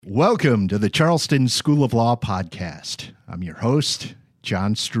Welcome to the Charleston School of Law podcast. I'm your host,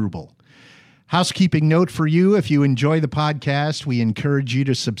 John Struble. Housekeeping note for you, if you enjoy the podcast, we encourage you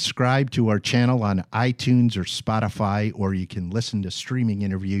to subscribe to our channel on iTunes or Spotify, or you can listen to streaming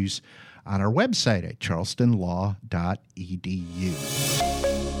interviews on our website at charlestonlaw.edu.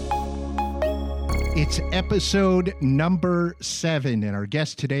 It's episode number 7, and our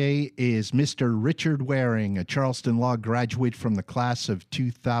guest today is Mr. Richard Waring, a Charleston Law graduate from the class of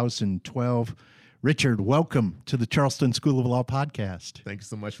 2012. Richard, welcome to the Charleston School of Law podcast. Thank you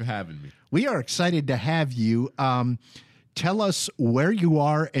so much for having me. We are excited to have you. Tell us where you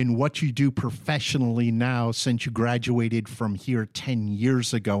are and what you do professionally now since you graduated from here 10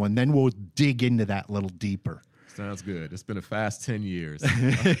 years ago, and then we'll dig into that a little deeper. Sounds good. It's been a fast 10 years.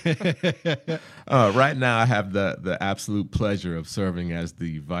 Right now, I have the absolute pleasure of serving as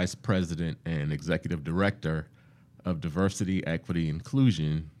the Vice President and Executive Director of Diversity, Equity,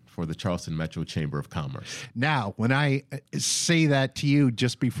 Inclusion for the Charleston Metro Chamber of Commerce. Now, when I say that to you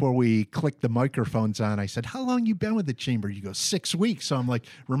just before we click the microphones on, I said, how long you been with the Chamber? You go, 6 weeks. So I'm like,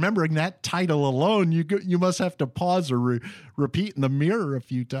 remembering that title alone, you must have to pause or repeat in the mirror a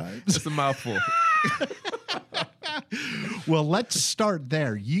few times. It's a mouthful. Well, let's start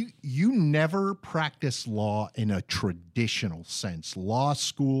there. You never practiced law in a traditional sense. Law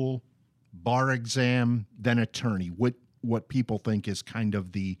school, bar exam, then attorney. What people think is kind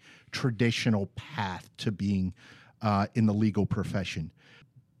of the traditional path to being in the legal profession.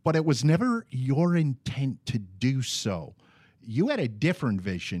 But it was never your intent to do so. You had a different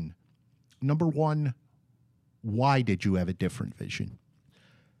vision. Number one, why did you have a different vision?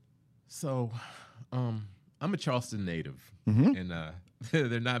 So, I'm a Charleston native, Mm-hmm. and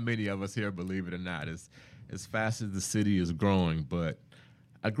there are not many of us here, believe it or not, as fast as the city is growing. But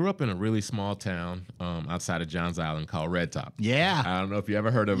I grew up in a really small town outside of Johns Island called Red Top. Yeah. I don't know if you ever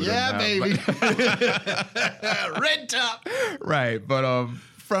heard of it. Yeah, or not, baby. Red Top. Right, but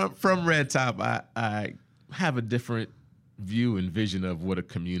from Red Top, I have a different view and vision of what a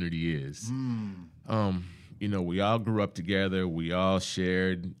community is. We all grew up together. We all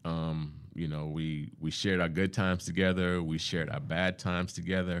shared. We shared our good times together. We shared our bad times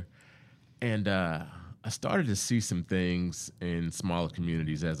together, and I started to see some things in smaller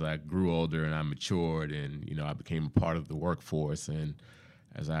communities as I grew older and I matured, and I became a part of the workforce. And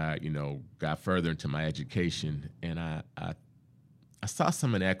as I got further into my education, and I saw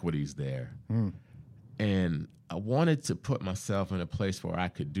some inequities there, and I wanted to put myself in a place where I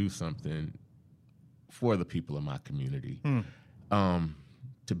could do something for the people in my community,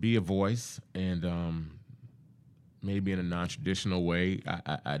 to be a voice, and maybe in a non-traditional way.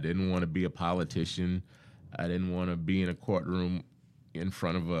 I didn't want to be a politician. I didn't want to be in a courtroom in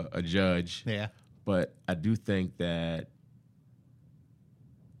front of a judge. Yeah. But I do think that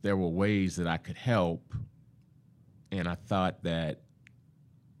there were ways that I could help, and I thought that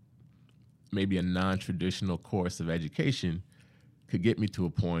maybe a non-traditional course of education could get me to a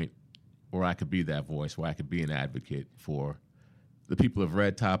point where I could be that voice, where I could be an advocate for the people of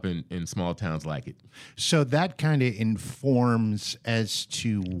Red Top and small towns like it. So that kind of informs as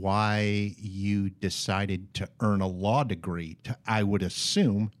to why you decided to earn a law degree, I would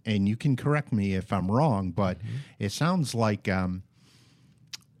assume, and you can correct me if I'm wrong, but it sounds like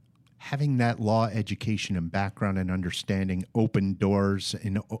having that law education and background and understanding opened doors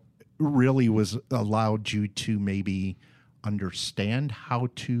and really was allowed you to maybe understand how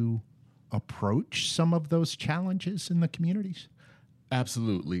to approach some of those challenges in the communities?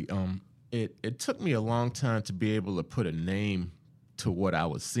 Absolutely. It took me a long time to be able to put a name to what I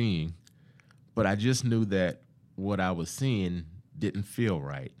was seeing, but I just knew that what I was seeing didn't feel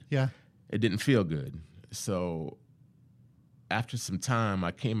right. Yeah. It didn't feel good. So after some time,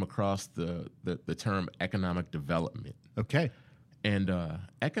 I came across the term economic development. Okay. And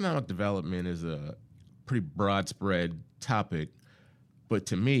economic development is a pretty broad spread topic, but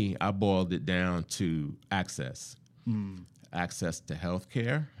to me, I boiled it down to access. Access to health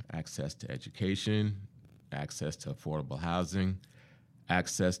care, access to education, access to affordable housing,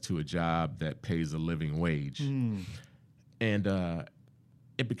 access to a job that pays a living wage. And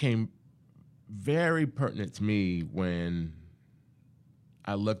it became very pertinent to me when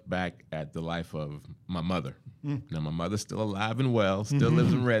I looked back at the life of my mother. Now, my mother's still alive and well, still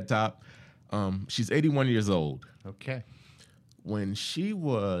lives in Red Top. She's 81 years old. Okay. When she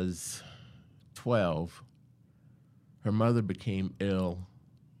was 12, her mother became ill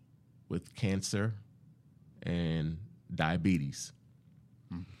with cancer and diabetes.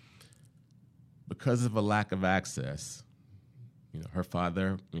 Because of a lack of access, her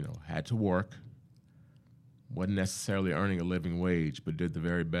father, had to work. wasn't necessarily earning a living wage, but did the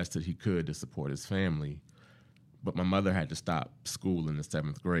very best that he could to support his family. But my mother had to stop school in the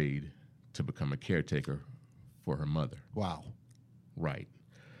 7th grade to become a caretaker for her mother. Wow. Right.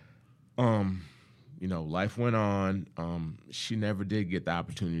 Life went on. She never did get the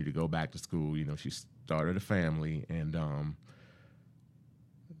opportunity to go back to school. She started a family, and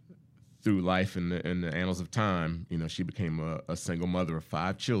through life in the annals of time, she became a single mother of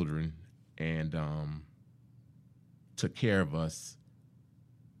 5 children, and took care of us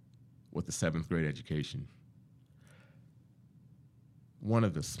with a 7th grade education. One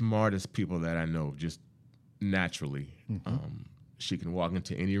of the smartest people that I know, just naturally. She can walk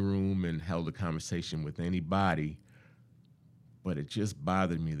into any room and held a conversation with anybody, but it just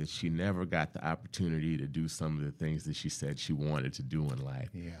bothered me that she never got the opportunity to do some of the things that she said she wanted to do in life.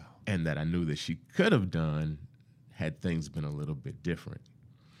 Yeah. And that I knew that she could have done had things been a little bit different.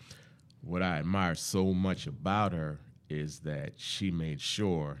 What I admire so much about her is that she made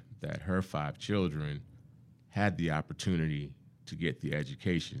sure that her 5 children had the opportunity to get the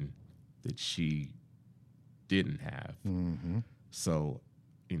education that she didn't have. Mm-hmm. So,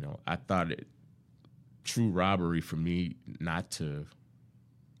 I thought it true robbery for me not to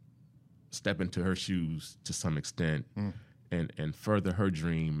step into her shoes to some extent and further her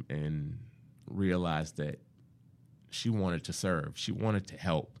dream and realize that she wanted to serve. She wanted to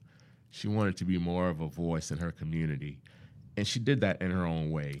help. She wanted to be more of a voice in her community. And she did that in her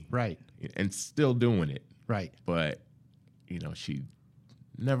own way. Right. And still doing it. Right. But, she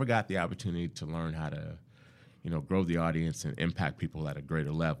never got the opportunity to learn how to grow the audience and impact people at a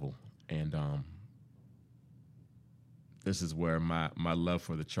greater level. And this is where my love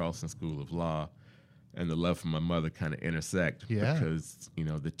for the Charleston School of Law and the love for my mother kind of intersect. Yeah. Because,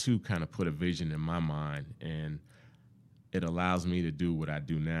 the two kind of put a vision in my mind, and it allows me to do what I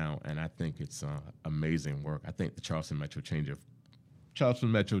do now. And I think it's amazing work. I think the Charleston Metro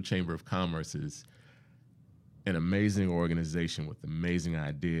Chamber of Commerce is an amazing organization with amazing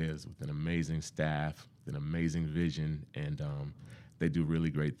ideas, with an amazing staff, an amazing vision, and they do really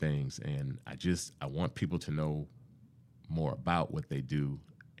great things. And I want people to know more about what they do.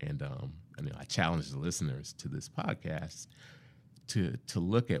 And I challenge the listeners to this podcast to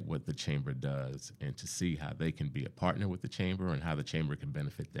look at what the chamber does and to see how they can be a partner with the chamber and how the chamber can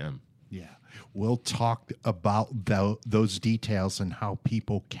benefit them. Yeah. We'll talk about those details and how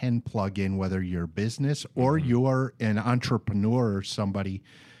people can plug in, whether you're a business or you're an entrepreneur or somebody.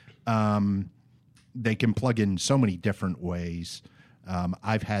 They can plug in so many different ways.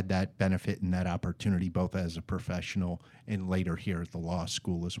 I've had that benefit and that opportunity both as a professional and later here at the law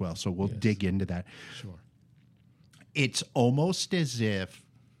school as well. So we'll dig into that. Sure. It's almost as if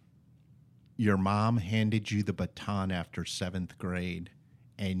your mom handed you the baton after 7th grade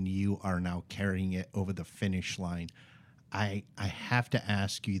and you are now carrying it over the finish line. I have to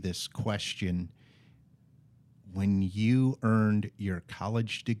ask you this question. When you earned your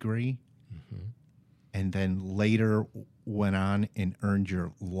college degree and then later went on and earned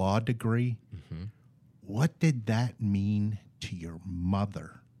your law degree, what did that mean to your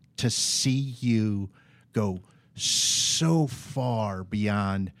mother to see you go so far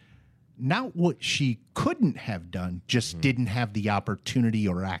beyond not what she couldn't have done, just didn't have the opportunity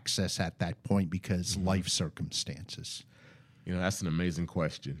or access at that point because life circumstances? That's an amazing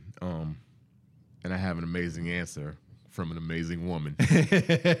question. And I have an amazing answer from an amazing woman.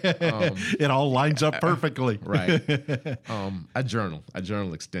 It all lines up perfectly. Right. I journal. I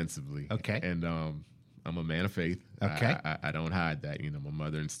journal extensively. Okay. And I'm a man of faith. Okay. I don't hide that. My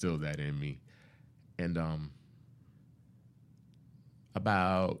mother instilled that in me. And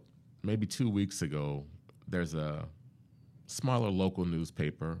about maybe 2 weeks ago, there's a smaller local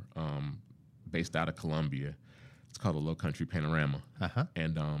newspaper based out of Columbia. It's called the Low Country Panorama.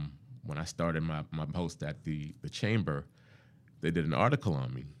 And when I started my post at the chamber, they did an article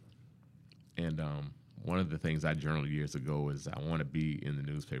on me. And one of the things I journaled years ago is I want to be in the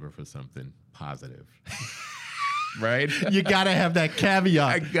newspaper for something positive. Right? You got to have that caveat.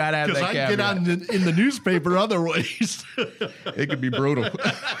 I got to have that caveat. Because I get in the newspaper other ways. It could be brutal.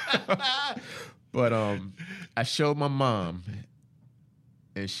 But I showed my mom,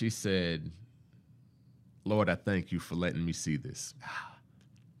 and she said, "Lord, I thank you for letting me see this."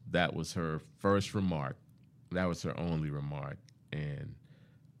 That was her first remark. That was her only remark. And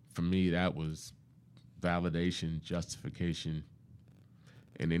for me, that was validation, justification,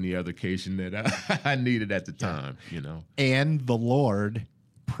 and any other occasion that I needed at the time, And the Lord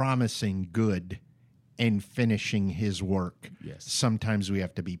promising good and finishing his work. Yes. Sometimes we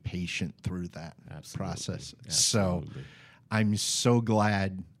have to be patient through that Absolutely. process. Absolutely. So I'm so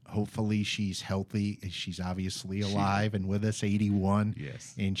glad, Hopefully she's healthy. She's obviously alive and with us, 81.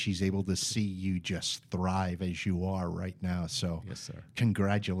 Yes. And she's able to see you just thrive as you are right now. So Yes, sir.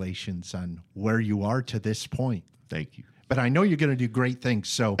 Congratulations on where you are to this point. Thank you. But I know you're going to do great things.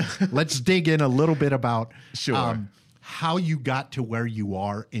 So let's dig in a little bit about Sure. how you got to where you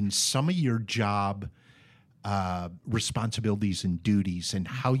are in some of your job responsibilities and duties, and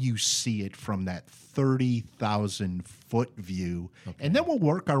how you see it from that 30,000 foot view. Okay. And then we'll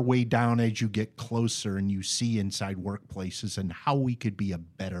work our way down as you get closer and you see inside workplaces and how we could be a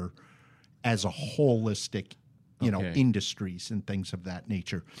better, as a holistic, industries and things of that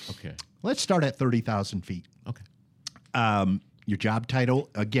nature. Okay. Let's start at 30,000 feet. Okay. Your job title,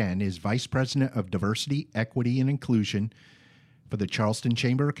 again, is Vice President of Diversity, Equity, and Inclusion for the Charleston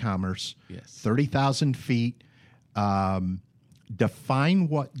Chamber of Commerce. Yes. 30,000 feet. Define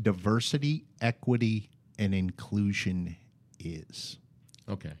what diversity, equity, and inclusion is.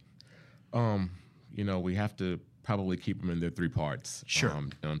 Okay. We have to probably keep them in their three parts. Sure.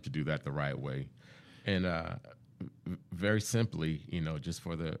 To do that the right way. And very simply, just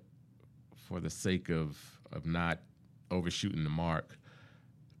for the sake of not overshooting the mark,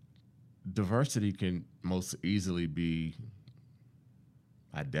 diversity can most easily be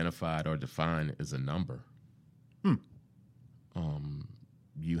identified or defined as a number.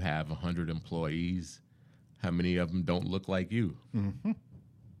 You have 100 employees. How many of them don't look like you? Mm-hmm.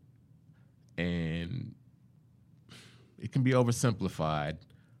 And it can be oversimplified,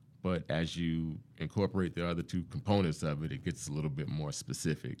 but as you incorporate the other two components of it, it gets a little bit more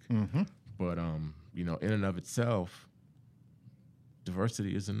specific. Mm-hmm. But, in and of itself,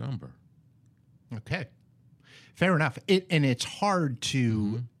 diversity is a number. Okay. Fair enough. And it's hard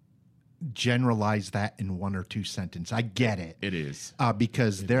to generalize that in one or two sentences. I get it. It is.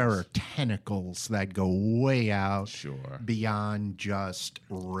 Because there are tentacles that go way out beyond just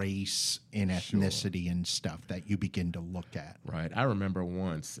race and ethnicity and stuff that you begin to look at. Right. I remember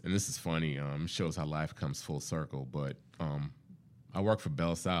once, and this is funny, shows how life comes full circle, but I worked for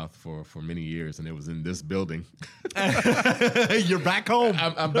Bell South for many years, and it was in this building. You're back home.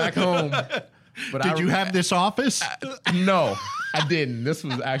 I'm back home. But Did you have this office? No, I didn't. This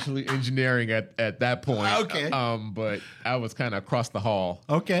was actually engineering at that point. Okay. But I was kind of across the hall.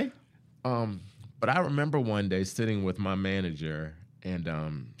 Okay. But I remember one day sitting with my manager,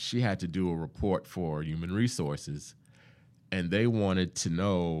 and she had to do a report for Human Resources, and they wanted to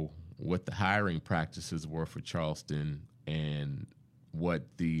know what the hiring practices were for Charleston and what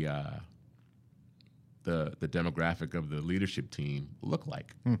the demographic of the leadership team looked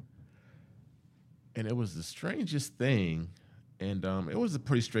like. And it was the strangest thing. And it was a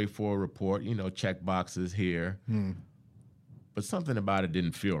pretty straightforward report, check boxes here. But something about it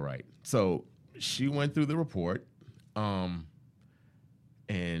didn't feel right. So she went through the report, and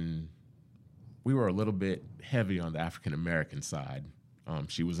we were a little bit heavy on the African-American side.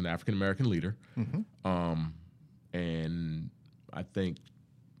 She was an African-American leader. And I think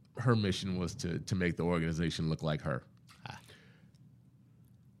her mission was to make the organization look like her.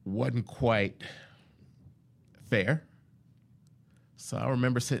 Wasn't quite fair. So I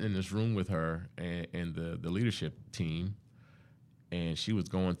remember sitting in this room with her and the leadership team, and she was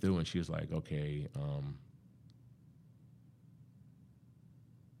going through, and she was like, okay,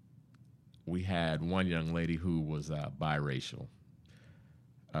 we had one young lady who was biracial.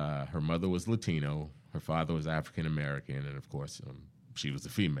 Her mother was Latino, her father was African-American, and of course, she was a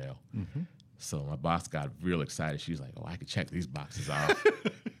female. So my boss got real excited. She was like, oh, I could check these boxes off.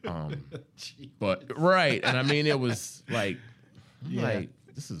 But right. And I mean, it was like, like,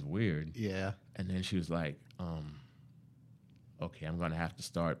 this is weird. Yeah. And then she was like, okay, I'm going to have to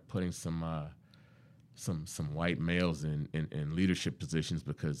start putting some white males in leadership positions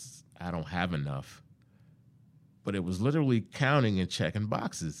because I don't have enough. But it was literally counting and checking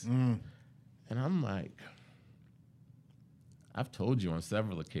boxes. And I'm like, I've told you on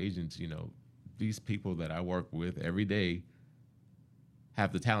several occasions, these people that I work with every day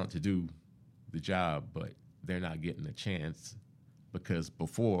have the talent to do the job, but they're not getting a chance because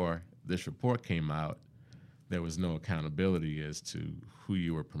before this report came out, there was no accountability as to who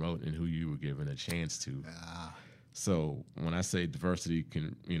you were promoting and who you were giving a chance to. So when I say diversity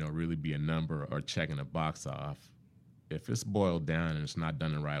can, really be a number or checking a box off, if it's boiled down and it's not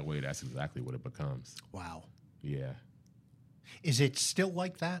done the right way, that's exactly what it becomes. Wow. Yeah. Is it still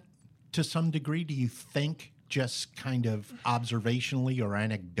like that to some degree? Do you think, just kind of observationally or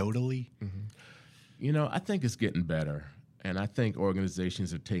anecdotally? I think it's getting better. And I think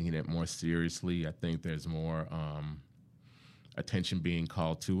organizations are taking it more seriously. I think there's more attention being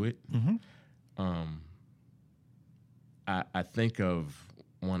called to it. I think of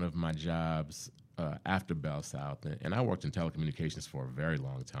one of my jobs after Bell South, and I worked in telecommunications for a very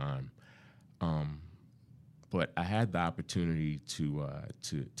long time. But I had the opportunity to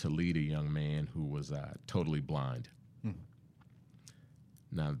lead a young man who was totally blind.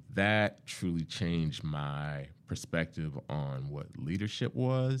 Now that truly changed my perspective on what leadership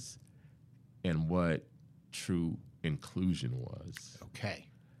was and what true inclusion was. Okay.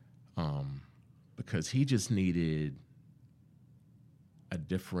 Because he just needed a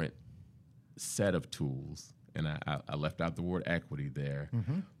different set of tools, and I left out the word equity there,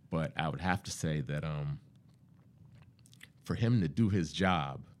 but I would have to say that for him to do his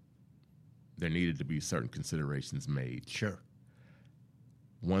job, there needed to be certain considerations made. Sure.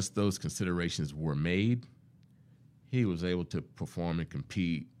 Once those considerations were made, he was able to perform and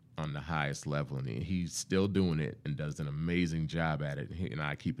compete on the highest level, and he's still doing it and does an amazing job at it. He and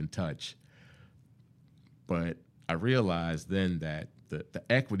I keep in touch. But I realized then that the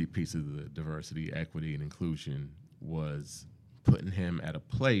equity piece of the diversity, equity, and inclusion was putting him at a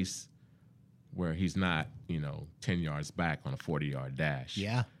place where he's not, 10 yards back on a 40-yard dash.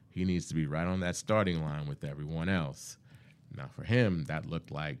 Yeah. He needs to be right on that starting line with everyone else. Now, for him, that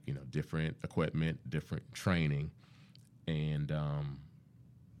looked like, different equipment, different training, and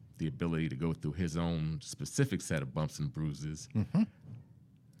the ability to go through his own specific set of bumps and bruises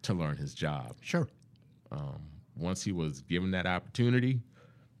to learn his job. Sure. Once he was given that opportunity,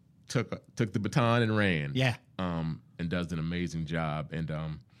 took the baton and ran. Yeah. And does an amazing job. And,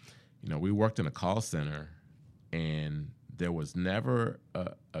 we worked in a call center, and there was never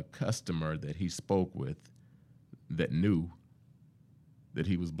a customer that he spoke with that knew that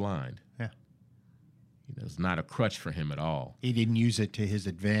he was blind. Yeah. It was not a crutch for him at all. He didn't use it to his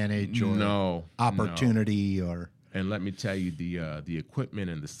advantage or No. opportunity or... And let me tell you, the equipment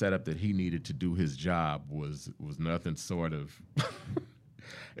and the setup that he needed to do his job was nothing sort of...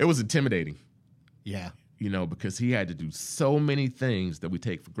 It was intimidating. Yeah. Because he had to do so many things that we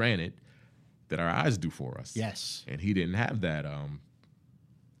take for granted that our eyes do for us. Yes. And he didn't have that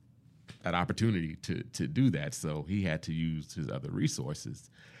opportunity to do that, so he had to use his other resources.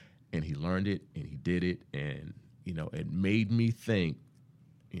 And he learned it, and he did it, and, it made me think,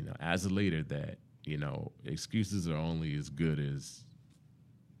 as a leader that, excuses are only as good as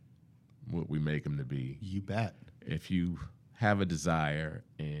what we make them to be. You bet. If you have a desire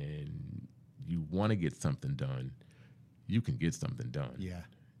and you want to get something done, you can get something done. Yeah.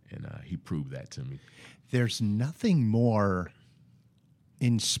 And he proved that to me. There's nothing more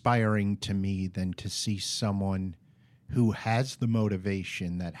inspiring to me than to see someone who has the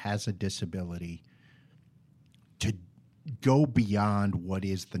motivation, that has a disability, to go beyond what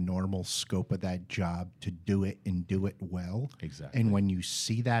is the normal scope of that job, to do it and do it well. Exactly. And when you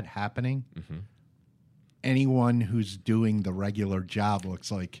see that happening, anyone who's doing the regular job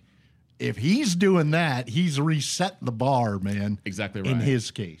looks like, if he's doing that, he's reset the bar, man. Exactly right. In his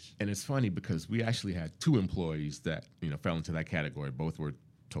case. And it's funny because we actually had two employees that, fell into that category. Both were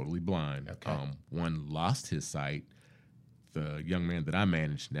totally blind. Okay. One lost his sight. The young man that I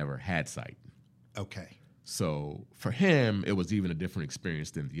managed never had sight. Okay. So for him, it was even a different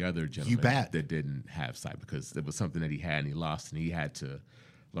experience than the other gentleman that didn't have sight, because it was something that he had and he lost, and he had to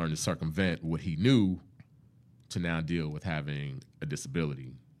learn to circumvent what he knew to now deal with having a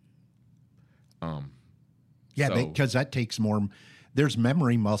disability. Yeah, because that takes more. There's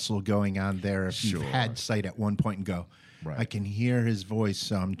memory muscle going on there. If you've had sight at one point and go, right. I can hear his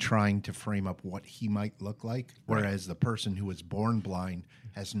voice trying to frame up what he might look like, whereas the person who was born blind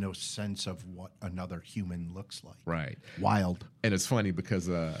has no sense of what another human looks like. Right. Wild. And it's funny because,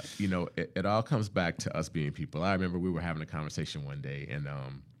 it all comes back to us being people. I remember we were having a conversation one day, and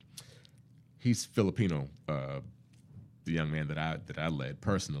he's Filipino, the young man that I led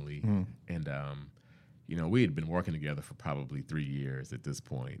personally. And, we had been working together for probably 3 years at this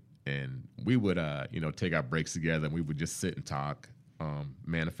point. And we would, take our breaks together, and we would just sit and talk,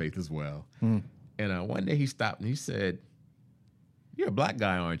 man of faith as well. And one day he stopped and he said, "You're a black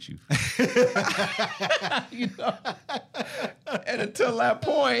guy, aren't you?" And until that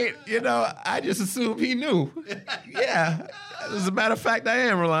point, I just assumed he knew. Yeah. As a matter of fact, I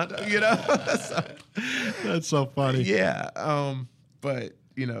am, Rolando, So, that's so funny. Yeah. But,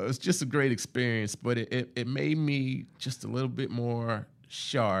 it's just a great experience, but it made me just a little bit more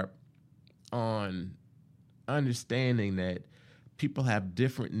sharp on understanding that people have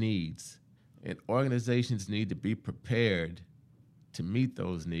different needs, and organizations need to be prepared to meet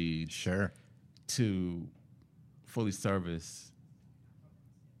those needs. Sure. To fully service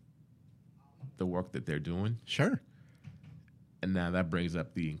the work that they're doing. Sure. And now that brings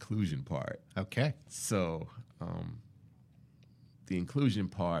up the inclusion part. Okay. So the inclusion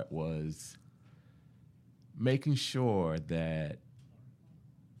part was making sure that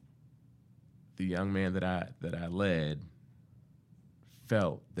the young man that I led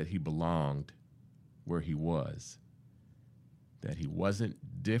felt that he belonged where he was, that he wasn't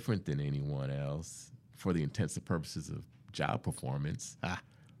different than anyone else for the intents and purposes of job performance,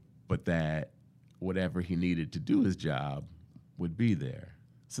 but that whatever he needed to do his job would be there.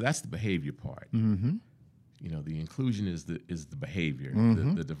 So that's the behavior part. Mm-hmm. You know, the inclusion is the behavior.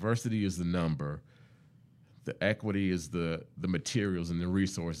 Mm-hmm. The diversity is the number. The equity is the materials and the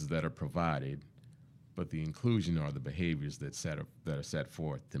resources that are provided. But the inclusion are the behaviors that are set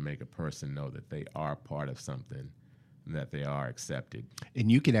forth to make a person know that they are part of something, and that they are accepted.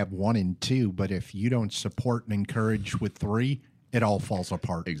 And you can have 1 and 2, but if you don't support and encourage with 3, it all falls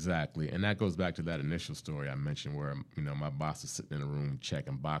apart. Exactly. And that goes back to that initial story I mentioned where, you know, my boss was sitting in a room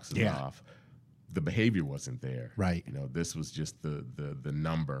checking boxes off. The behavior wasn't there. Right. You know, this was just the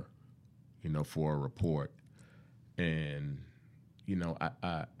number, you know, for a report. And, you know,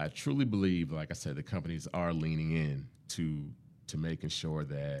 I truly believe, like I said, the companies are leaning in to making sure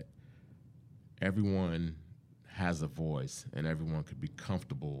that everyone has a voice and everyone could be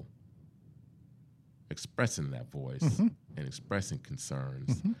comfortable expressing that voice Mm-hmm. and expressing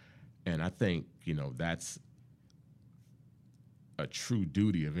concerns. Mm-hmm. And I think, you know, that's a true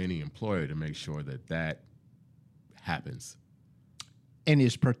duty of any employer to make sure that that happens And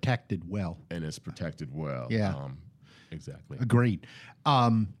is protected well. and is protected well. Yeah. Exactly. Agreed.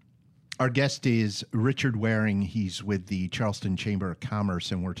 Our guest is Richard Waring. He's with the Charleston Chamber of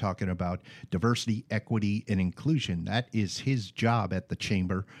Commerce, and we're talking about diversity, equity, and inclusion. That is his job at the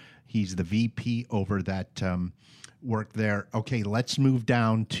Chamber. He's the VP over that work there. Okay, let's move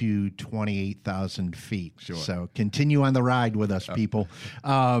down to 28,000 feet. Sure. So continue on the ride with us, people.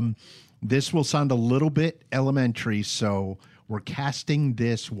 This will sound a little bit elementary, so we're casting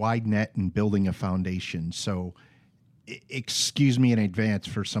this wide net and building a foundation. So excuse me in advance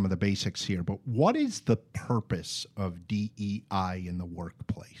for some of the basics here, but what is the purpose of DEI in the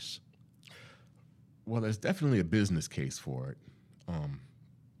workplace? Well, there's definitely a business case for it.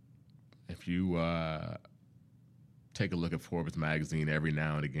 If you take a look at Forbes magazine, every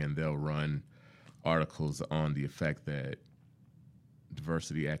now and again they'll run articles on the effect that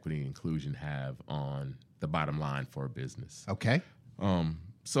diversity, equity, and inclusion have on the bottom line for a business. Okay.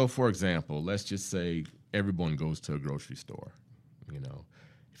 So, for example, let's just say everyone goes to a grocery store. You know,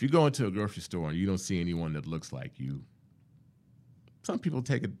 if you go into a grocery store and you don't see anyone that looks like you, some people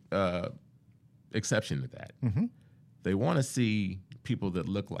take exception to that. Mm-hmm. They want to see people that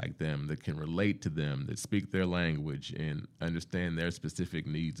look like them, that can relate to them, that speak their language and understand their specific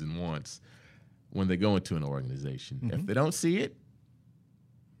needs and wants when they go into an organization. Mm-hmm. If they don't see it,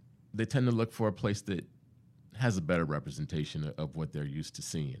 they tend to look for a place that has a better representation of what they're used to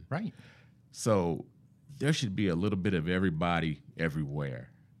seeing. Right. So there should be a little bit of everybody everywhere.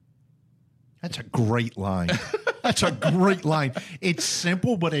 That's a great line. That's a great line. It's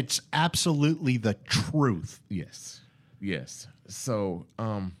simple, but it's absolutely the truth. Yes. Yes. So,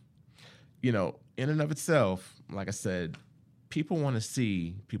 you know, in and of itself, like I said, people want to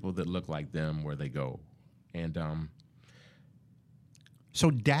see people that look like them where they go. And so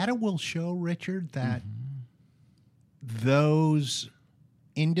data will show, Richard, that those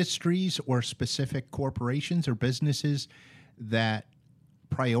industries or specific corporations or businesses that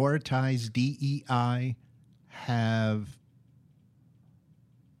prioritize DEI have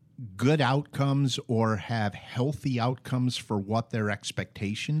good outcomes or have healthy outcomes for what their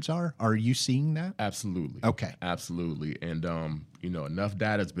expectations are? Are you seeing that? absolutely. Okay. Absolutely. And, you know, enough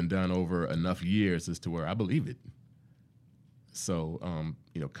data has been done over enough years as to where I believe it. So,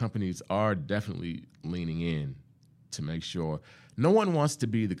 you know, companies are definitely leaning in to make sure. No one wants to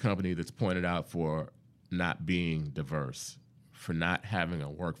be the company that's pointed out for not being diverse, for not having a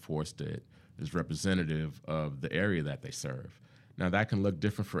workforce that is representative of the area that they serve. Now, that can look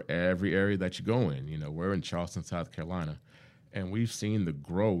different for every area that you go in. You know, we're in Charleston, South Carolina, and we've seen the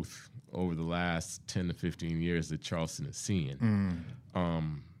growth over the last 10 to 15 years that Charleston is seeing.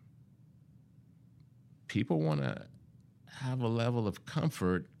 People want to have a level of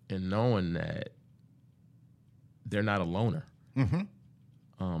comfort in knowing that they're not a loner.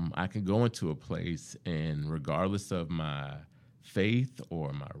 Mm-hmm. I can go into a place and regardless of my faith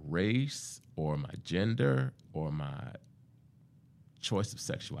or my race or my gender or my choice of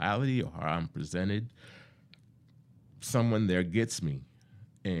sexuality or how I'm presented, someone there gets me.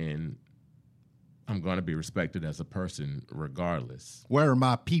 And I'm going to be respected as a person regardless. Where are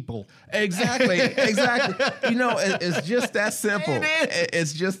my people? Exactly. It's just that simple.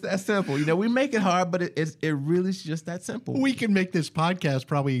 It's just that simple. We make it hard, but it really is just that simple. We can make this podcast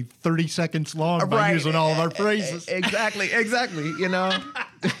probably 30 seconds long by using all of our phrases. Exactly.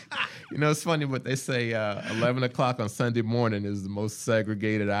 It's funny what they say. 11 o'clock on Sunday morning is the most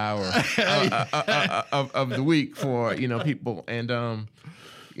segregated hour of the week for people, and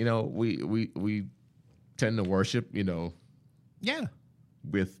we tend to worship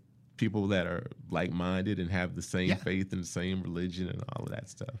with people that are like-minded and have the same faith and the same religion and all of that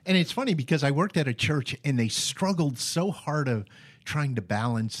stuff. And it's funny because I worked at a church and they struggled so hard of trying to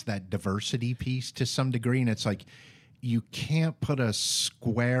balance that diversity piece to some degree, and it's like, you can't put a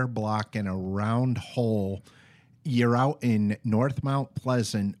square block in a round hole. You're out in North Mount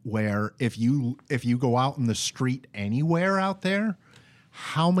Pleasant, where if you go out in the street anywhere out there,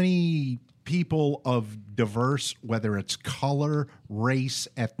 how many people of diverse, whether it's color, race,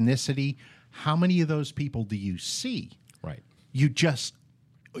 ethnicity, how many of those people do you see? Right. You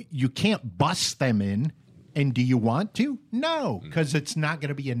can't bust them in. And do you want to? No, because it's not going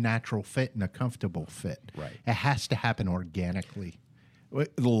to be a natural fit and a comfortable fit. Right. It has to happen organically. The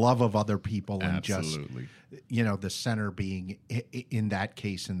love of other people and Absolutely. just, the center being, in that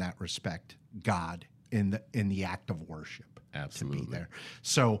case, in that respect, God in the act of worship. Absolutely. To be there.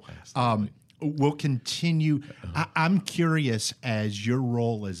 So we'll continue. I'm curious, as your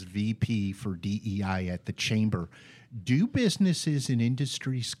role as VP for DEI at the Chamber, do businesses and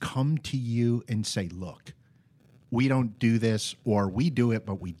industries come to you and say, look, we don't do this, or we do it,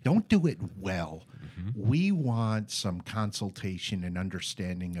 but we don't do it well. Mm-hmm. We want some consultation and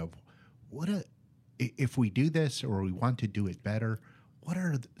understanding of if we do this or we want to do it better, what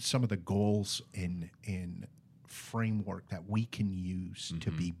are some of the goals in framework that we can use to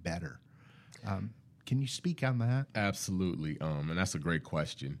be better? Can you speak on that? Absolutely. And that's a great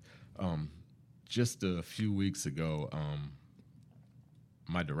question. Just a few weeks ago,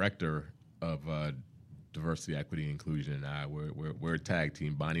 my director of diversity, equity, and inclusion, and I, we're a tag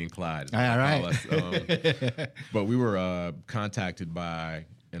team, Bonnie and Clyde. All right. But we were contacted by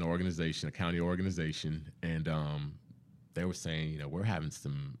an organization, a county organization, and they were saying, we're having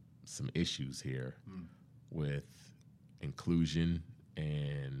some issues here with inclusion,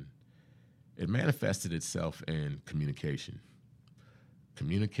 and it manifested itself in communication.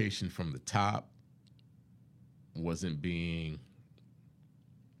 Communication from the top wasn't being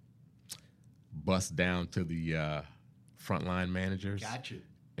bust down to the frontline managers. Gotcha.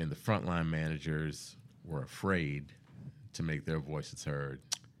 And the frontline managers were afraid to make their voices heard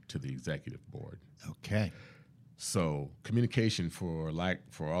to the executive board. Okay. So communication, for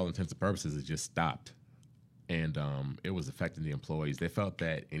all intents and purposes, it just stopped. And it was affecting the employees. They felt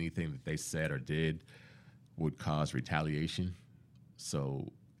that anything that they said or did would cause retaliation.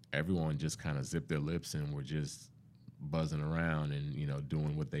 So everyone just kind of zipped their lips and were just buzzing around and,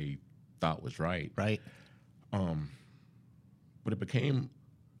 doing what they thought was right. Right. But it became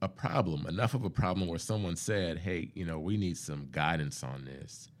a problem, enough of a problem where someone said, hey, we need some guidance on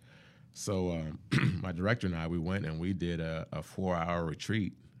this. So my director and I, we went and we did a 4-hour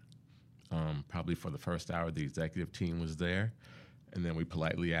retreat. Probably for the first hour, the executive team was there. And then we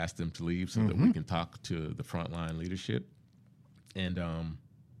politely asked them to leave so that we can talk to the frontline leadership. And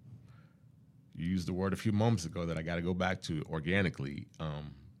you used the word a few moments ago that I got to go back to, organically.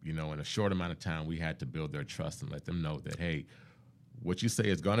 In a short amount of time, we had to build their trust and let them know that, hey, what you say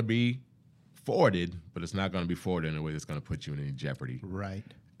is going to be forwarded, but it's not going to be forwarded in a way that's going to put you in any jeopardy. Right.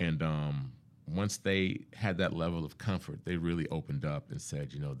 And once they had that level of comfort, they really opened up and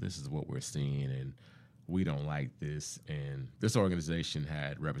said, this is what we're seeing, and we don't like this. And this organization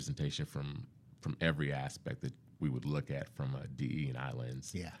had representation from every aspect that we would look at from a DE&I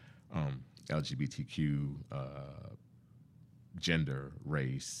lens. Yeah. LGBTQ, gender,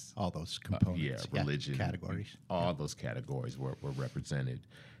 race. All those components. Religion. Categories. All those categories were represented.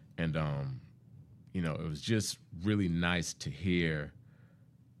 And, it was just really nice to hear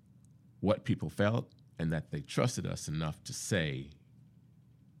what people felt and that they trusted us enough to say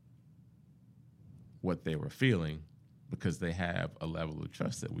what they were feeling, because they have a level of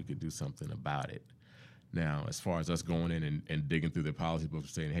trust that we could do something about it. Now, as far as us going in and digging through the policy book and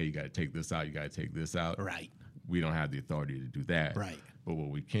saying, hey, you got to take this out, you got to take this out. Right. We don't have the authority to do that. Right. But what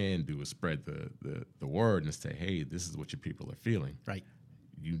we can do is spread the word and say, hey, this is what your people are feeling. Right.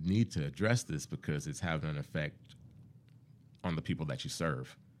 You need to address this because it's having an effect on the people that you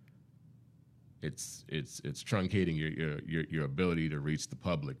serve. It's truncating your ability to reach the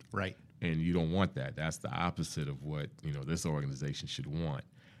public. Right. And you don't want that. That's the opposite of what, this organization should want.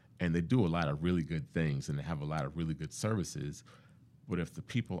 and they do a lot of really good things, and they have a lot of really good services. But if the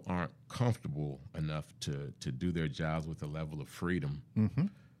people aren't comfortable enough to do their jobs with a level of freedom,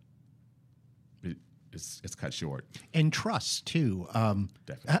 it's cut short. And trust, too.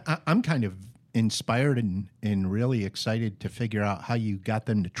 Definitely. I'm kind of inspired and really excited to figure out how you got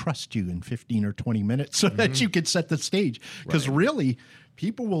them to trust you in 15 or 20 minutes so that you could set the stage. Because really,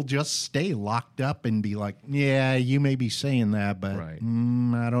 people will just stay locked up and be like, yeah, you may be saying that, but I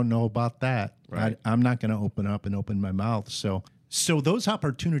don't know about that. Right. I'm not going to open up and open my mouth. So those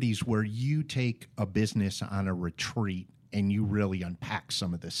opportunities where you take a business on a retreat and you really unpack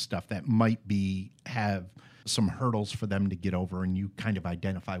some of this stuff that might have some hurdles for them to get over, and you kind of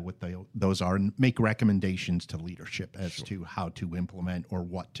identify what those are and make recommendations to leadership as to how to implement or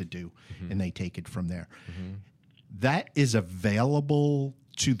what to do, and they take it from there. That is available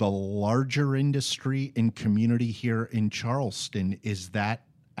to the larger industry and community here in Charleston. Is that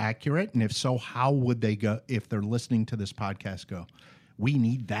accurate? And if so, how would they go if they're listening to this podcast? Go, we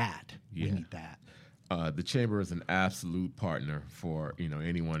need that. Yeah. We need that. The chamber is an absolute partner for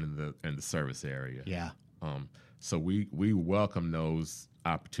anyone in the service area. Yeah. So we welcome those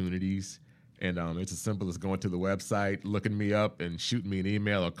opportunities, and it's as simple as going to the website, looking me up, and shooting me an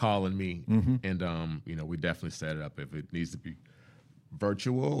email or calling me, and we definitely set it up if it needs to be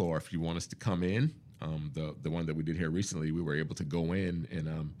virtual, or if you want us to come in. The one that we did here recently, we were able to go in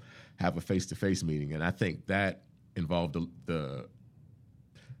and have a face-to-face meeting, and I think that involved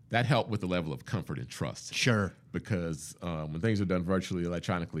that helped with the level of comfort and trust. Sure. Because when things are done virtually,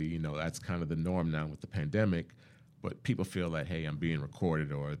 electronically, that's kind of the norm now with the pandemic. But people feel that, hey, I'm being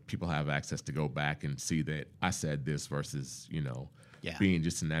recorded, or people have access to go back and see that I said this versus, being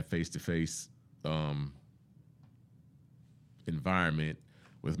just in that face-to-face environment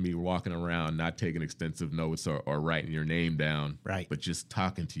with me walking around, not taking extensive notes or writing your name down, right, but just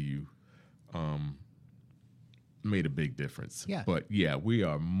talking to you. Made a big difference. Yeah. But yeah, we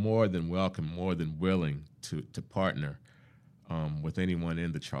are more than welcome, more than willing to partner with anyone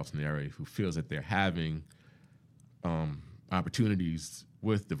in the Charleston area who feels that they're having opportunities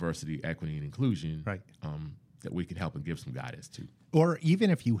with diversity, equity, and inclusion, right, that we can help and give some guidance to. Or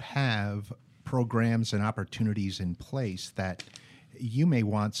even if you have programs and opportunities in place that you may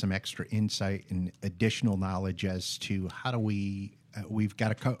want some extra insight and additional knowledge as to how do we we've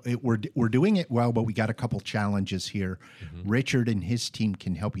got we're doing it well, but we got a couple challenges here. Richard and his team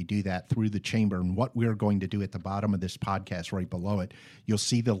can help you do that through the chamber. And what we're going to do at the bottom of this podcast, right below it, you'll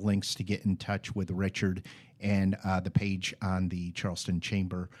see the links to get in touch with Richard and the page on the Charleston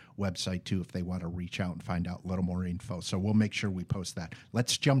Chamber website too, if they want to reach out and find out a little more info. So we'll make sure we post that.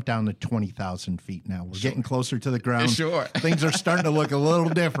 Let's jump down to 20,000 feet now. We're getting closer to the ground. Sure. Things are starting to look a little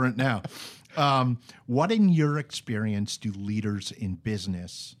different now. What, in your experience, do leaders in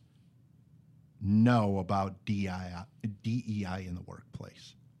business know about DEI in the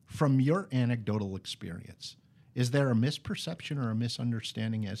workplace? From your anecdotal experience, is there a misperception or a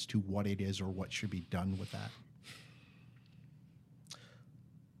misunderstanding as to what it is or what should be done with that?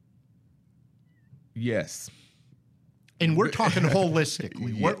 Yes. And we're talking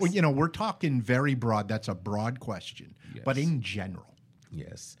holistically. Yes. We're talking very broad. That's a broad question. Yes. But in general.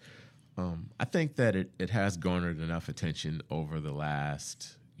 Yes. I think that it has garnered enough attention over the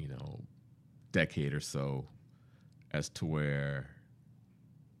last, decade or so as to where,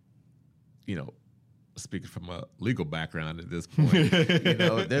 speaking from a legal background at this point,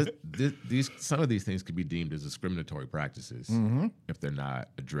 some of these things could be deemed as discriminatory practices if they're not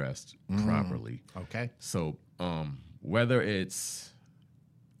addressed properly. Okay. So whether it's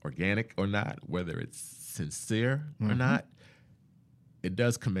organic or not, whether it's sincere or not, it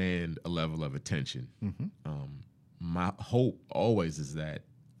does command a level of attention. My hope always is that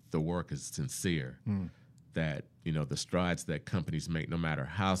the work is sincere, that, the strides that companies make, no matter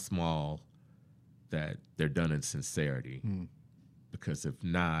how small, that they're done in sincerity. Because if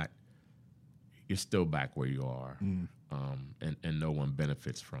not, you're still back where you are, and no one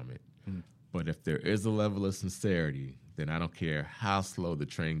benefits from it. But if there is a level of sincerity, then I don't care how slow the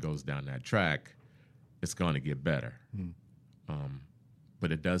train goes down that track, it's going to get better.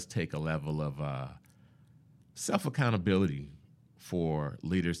 But it does take a level of self-accountability for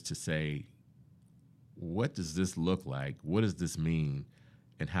leaders to say, what does this look like? What does this mean?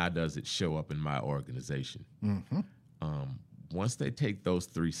 And how does it show up in my organization? Once they take those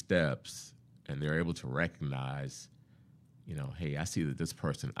 3 steps and they're able to recognize, hey, I see that this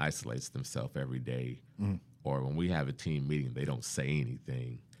person isolates themselves every day. Or when we have a team meeting, they don't say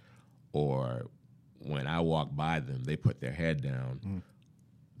anything. Or when I walk by them, they put their head down.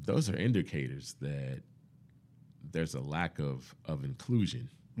 Those are indicators that there's a lack of inclusion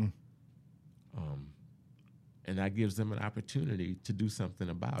And that gives them an opportunity to do something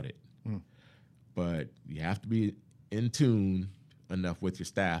about it. But you have to be in tune enough with your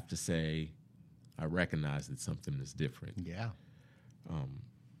staff to say, I recognize that something is different. Yeah.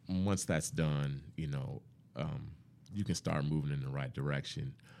 Once that's done, you can start moving in the right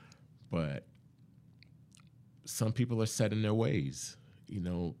direction. But some people are set in their ways.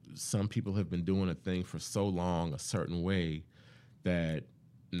 Some people have been doing a thing for so long a certain way that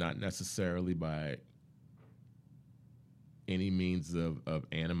not necessarily by any means of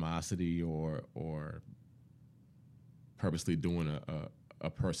animosity or purposely doing a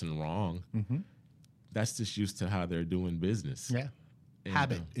person wrong. Mm-hmm. That's just used to how they're doing business. Yeah. And,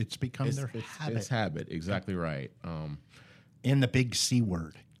 habit. It's become their habit. It's habit. Exactly right. And the big C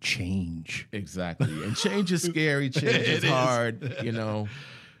word, change. Exactly. And change is scary. Change is hard,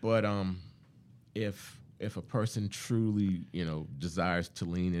 But if a person truly, desires to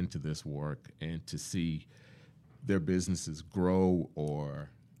lean into this work and to see their businesses grow or,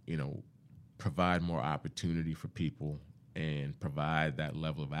 provide more opportunity for people and provide that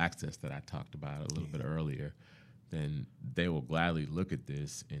level of access that I talked about a little bit earlier, then they will gladly look at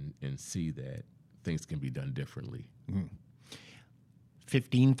this and see that things can be done differently.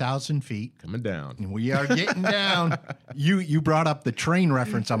 15,000 feet. Coming down. We are getting down. You brought up the train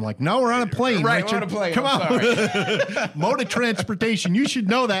reference. I'm like, no, we're on a plane. Right, Richard. we're on a plane. Come on. Mode of transportation. You should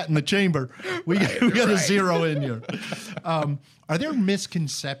know that in the chamber. We got to zero in here. Are there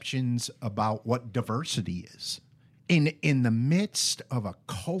misconceptions about what diversity is? In the midst of a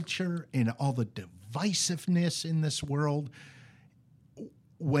culture and all the divisiveness in this world,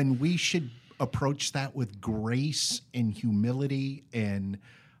 when we should approach that with grace and humility and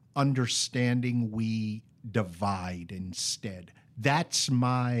understanding we divide instead. That's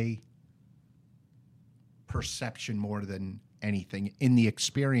my perception more than anything in the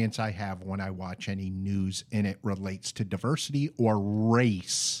experience I have when I watch any news and it relates to diversity or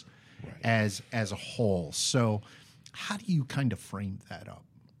race as a whole. So how do you kind of frame that up?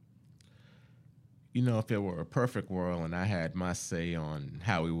 If it were a perfect world and I had my say on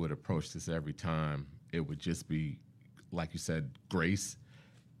how we would approach this every time, it would just be, like you said, grace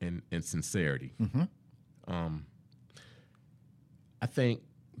and sincerity. Mm-hmm. I think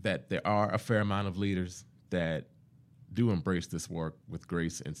that there are a fair amount of leaders that do embrace this work with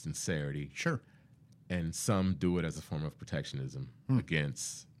grace and sincerity. Sure. And some do it as a form of protectionism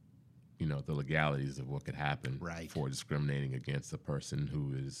against, the legalities of what could happen for discriminating against a person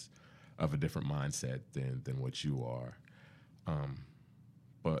who is of a different mindset than what you are.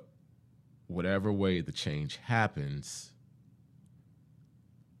 But whatever way the change happens,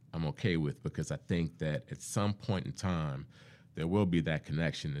 I'm okay with, because I think that at some point in time, there will be that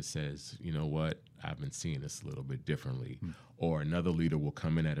connection that says, you know what, I've been seeing this a little bit differently. Or another leader will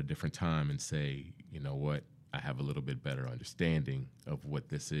come in at a different time and say, you know what, I have a little bit better understanding of what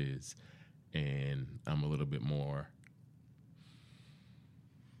this is. And I'm a little bit more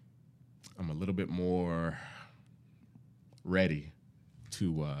ready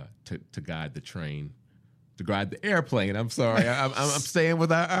to guide the train, to guide the airplane. I'm sorry, I'm staying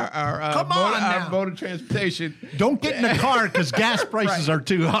with our mode of transportation. Don't get in the car because gas prices are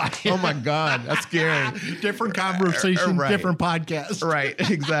too high. Oh my God, that's scary. Different conversation, different podcast. Right,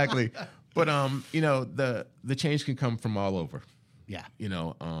 exactly. But the change can come from all over. Yeah.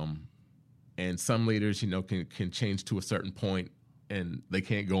 And some leaders, can change to a certain point and they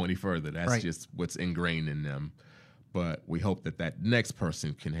can't go any further. That's just what's ingrained in them. But we hope that next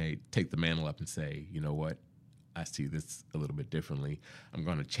person can take the mantle up and say, you know what, I see this a little bit differently. I'm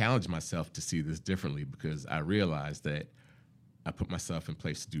going to challenge myself to see this differently because I realize that I put myself in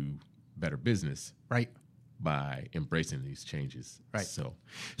place to do better business by embracing these changes. Right. So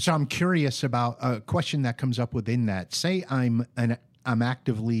I'm curious about a question that comes up within that. Say I'm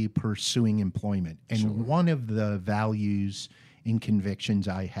actively pursuing employment, and one of the values and convictions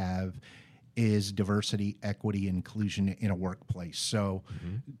I have is diversity, equity, inclusion in a workplace. So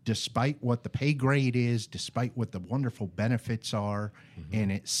despite what the pay grade is, despite what the wonderful benefits are,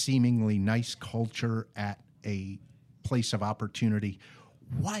 and its seemingly nice culture at a place of opportunity,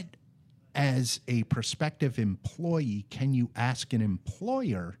 what, as a prospective employee, can you ask an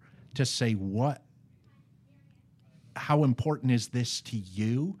employer to say, how important is this to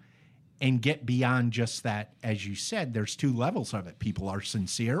you? And get beyond just that, as you said, there's two levels of it. People are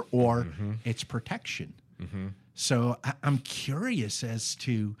sincere or it's protection. So I'm curious as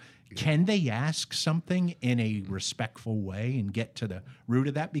to, can they ask something in a respectful way and get to the root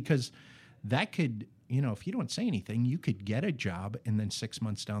of that? Because that could, if you don't say anything, you could get a job and then 6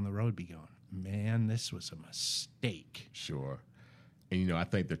 months down the road be going, man, this was a mistake. Sure. And I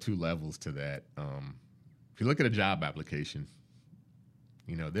think there are two levels to that. If you look at a job application,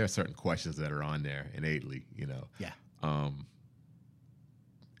 there are certain questions that are on there innately. Yeah.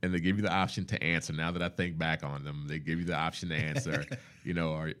 And they give you the option to answer. Now that I think back on them, they give you the option to answer.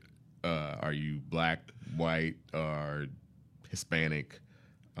 Are you black, white, or Hispanic?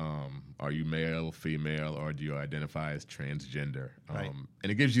 Are you male, female, or do you identify as transgender? Right.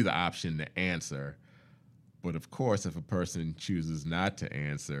 And it gives you the option to answer. But of course, if a person chooses not to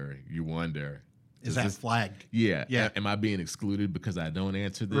answer, you wonder, is that flagged? Yeah. Yeah. Am I being excluded because I don't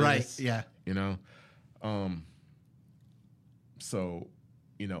answer this? Right. Yeah. So,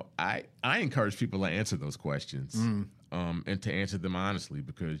 I encourage people to answer those questions and to answer them honestly,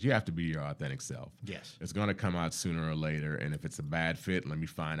 because you have to be your authentic self. Yes. It's going to come out sooner or later. And if it's a bad fit, let me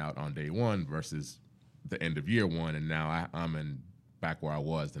find out on day one versus the end of year one. And now I'm back where I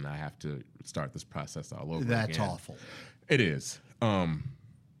was, and I have to start this process all over again. That's awful. It is.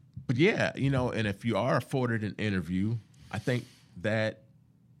 But yeah, and if you are afforded an interview, I think that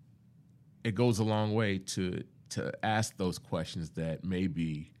it goes a long way to ask those questions that may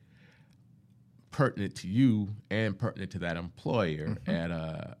be pertinent to you and pertinent to that employer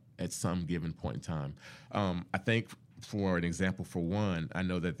at some given point in time. I think, for an example, for one, I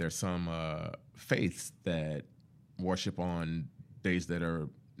know that there's some faiths that worship on days that are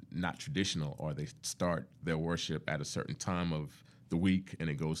not traditional, or they start their worship at a certain time of the week and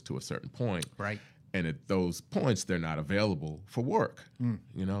it goes to a certain point. Right. And at those points, they're not available for work,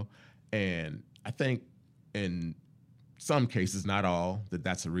 And I think in some cases, not all,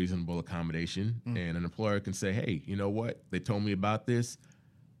 that's a reasonable accommodation. And an employer can say, hey, you know what? They told me about this.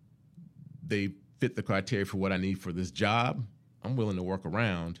 They fit the criteria for what I need for this job. I'm willing to work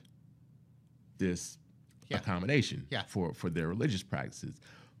around this accommodation for their religious practices.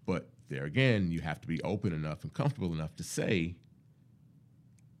 But there again, you have to be open enough and comfortable enough to say,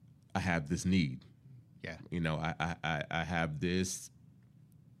 I have this need. Yeah. I have this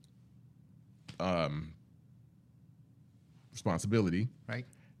responsibility. Right.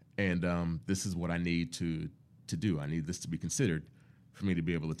 And this is what I need to do. I need this to be considered for me to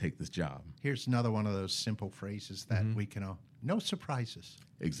be able to take this job. Here's another one of those simple phrases that we can all, no surprises.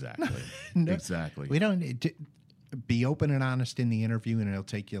 Exactly. No, exactly. We don't need to be open and honest in the interview, and it'll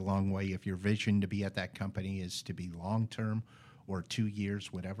take you a long way. If your vision to be at that company is to be long-term or 2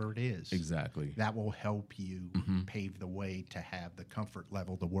 years, whatever it is. Exactly. That will help you pave the way to have the comfort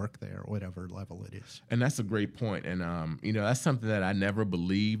level to work there, whatever level it is. And that's a great point. And, that's something that I never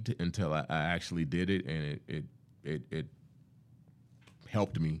believed until I actually did it, and it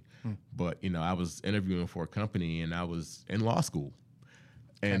helped me. But, I was interviewing for a company, and I was in law school.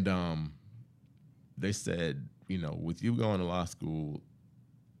 And they said, with you going to law school,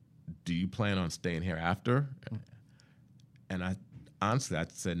 do you plan on staying here after? And I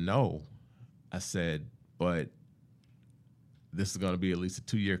said no. I said, but this is going to be at least a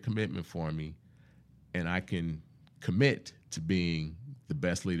 2-year commitment for me, and I can commit to being the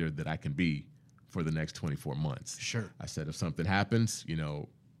best leader that I can be for the next 24 months. Sure. I said, if something happens,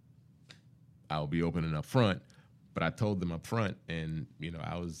 I'll be open and upfront. But I told them up front, and,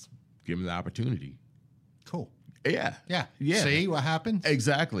 I was given the opportunity. Cool. Yeah. Yeah. Yeah. See what happens?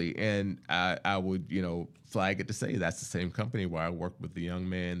 Exactly. And I would, flag it to say that's the same company where I worked with the young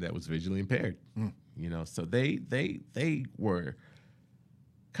man that was visually impaired. So they were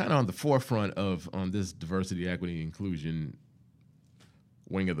kind of on the forefront on this diversity, equity, inclusion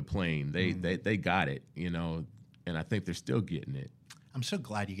wing of the plane. They got it, and I think they're still getting it. I'm so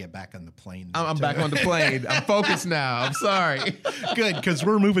glad you get back on the plane. I'm back on the plane. I'm focused now. I'm sorry. Good, because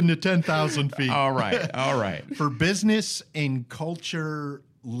we're moving to 10,000 feet. All right. For business and culture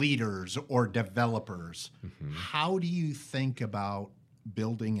leaders or developers, how do you think about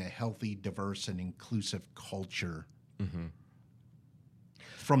building a healthy, diverse, and inclusive culture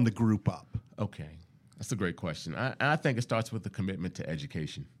from the group up? Okay. That's a great question. I think it starts with the commitment to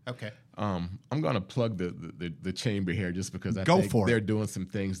education. Okay. I'm going to plug the chamber here just because I think they're doing some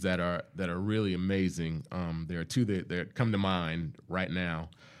things that are really amazing. There are two that come to mind right now.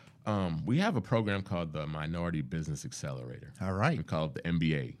 We have a program called the Minority Business Accelerator. All right. We call it the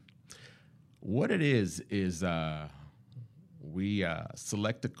MBA. What it is we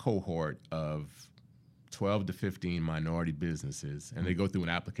select a cohort of 12 to 15 minority businesses, and they go through an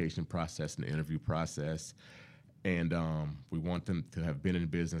application process and an interview process. And we want them to have been in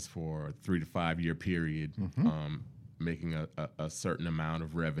business for a 3 to 5 year period, making a certain amount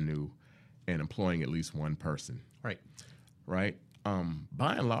of revenue and employing at least one person. Right.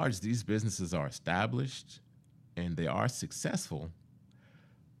 By and large, these businesses are established and they are successful,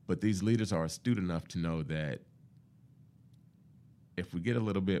 but these leaders are astute enough to know that if we get a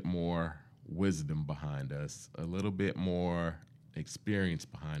little bit more wisdom behind us, a little bit more experience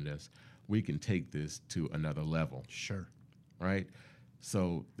behind us, we can take this to another level. Sure. Right?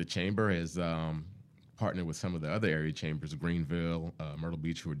 So the chamber has partnered with some of the other area chambers, Greenville, Myrtle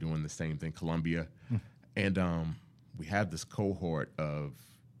Beach, who are doing the same thing, Columbia. And we have this cohort of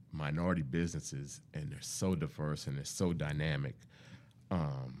minority businesses, and they're so diverse and they're so dynamic.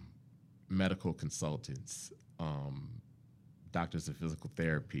 Medical consultants, doctors of physical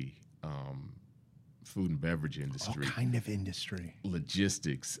therapy, food and beverage industry. All kind of industry.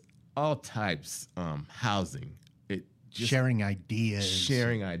 Logistics, all types, housing. Sharing ideas.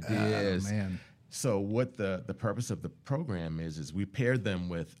 Sharing ideas. Oh, man. So what the purpose of the program is we paired them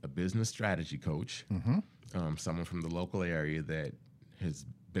with a business strategy coach, someone from the local area that has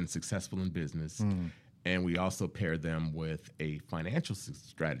been successful in business, and we also paired them with a financial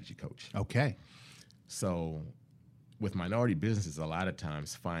strategy coach. Okay. So with minority businesses, a lot of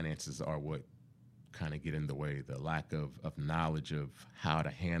times finances are what kind of get in the way. The lack of knowledge of how to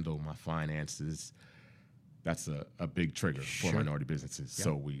handle my finances, that's a big trigger for minority businesses. Yep.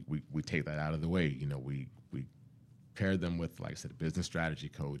 So we take that out of the way. You know, we pair them with, like I said, a business strategy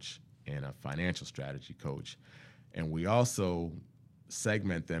coach and a financial strategy coach. And we also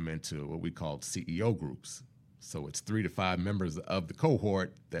segment them into what we call CEO groups. So it's 3 to 5 members of the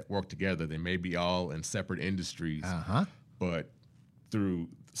cohort that work together. They may be all in separate industries, but through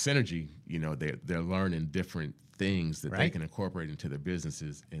synergy, you know, they're learning different things that they can incorporate into their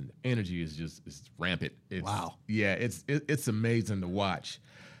businesses, and the energy is rampant. Wow. Yeah, it's amazing to watch.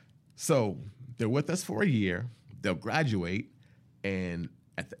 So they're with us for a year. They'll graduate, and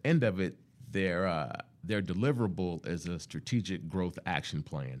at the end of it, their deliverable is a strategic growth action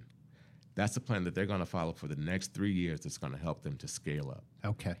plan. That's a plan that they're going to follow for the next 3 years that's going to help them to scale up.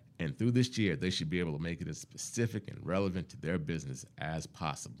 Okay. And through this year, they should be able to make it as specific and relevant to their business as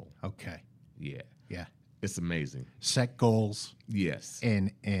possible. Okay. Yeah. Yeah. It's amazing. Set goals. Yes.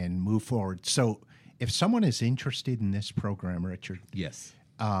 And move forward. So if someone is interested in this program, Richard. Yes.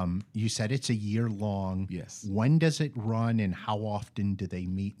 You said it's a year long. Yes. When does it run, and how often do they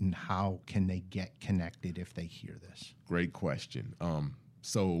meet, and how can they get connected if they hear this? Great question.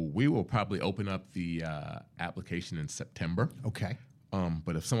 So we will probably open up the application in September. Okay.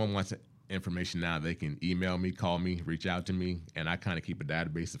 But if someone wants information now, they can email me, call me, reach out to me, and I kind of keep a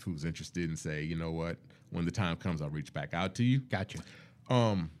database of who's interested and say, you know what, when the time comes, I'll reach back out to you. Gotcha.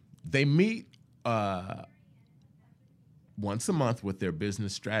 They meet once a month with their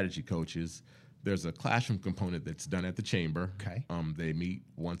business strategy coaches. There's a classroom component that's done at the chamber. Okay. They meet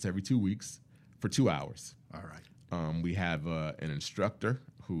once every 2 weeks for 2 hours. All right. We have an instructor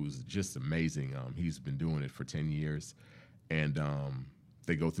who's just amazing. He's been doing it for 10 years. And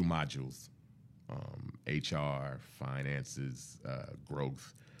they go through modules, HR, finances,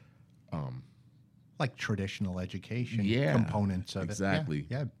 growth. Like traditional education Yeah, components of exactly. it.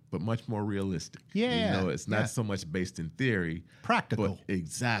 Yeah. But much more realistic. Yeah. You know, it's not so much based in theory. Practical. But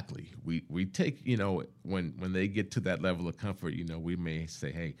exactly. We take, you know, when they get to that level of comfort, you know, we may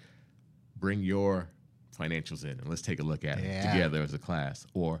say, hey, bring your financials in and let's take a look at it together as a class.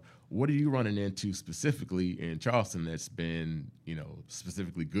 Or what are you running into specifically in Charleston that's been, you know,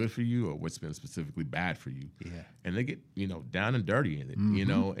 specifically good for you, or what's been specifically bad for you? Yeah. And they get, you know, down and dirty in it, you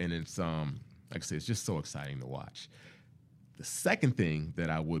know, and it's like I say, it's just so exciting to watch. The second thing that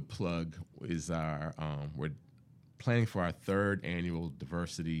I would plug is our we're planning for our 3rd annual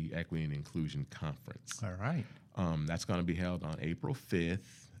Diversity, Equity, and Inclusion Conference. All right. That's going to be held on April 5th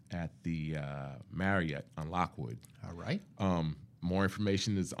at the Marriott on Lockwood. All right. More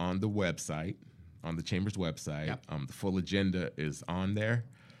information is on the website, on the Chamber's website. Yep. The full agenda is on there.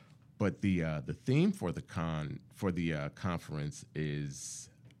 But the theme for the conference is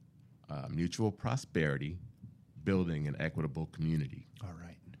mutual prosperity, building an equitable community. All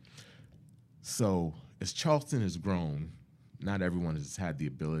right. So as Charleston has grown, not everyone has had the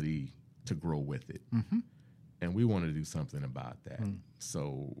ability to grow with it. And we want to do something about that.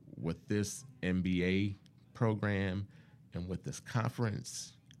 So with this MBA program and with this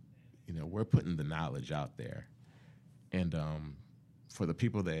conference, you know, we're putting the knowledge out there. And for the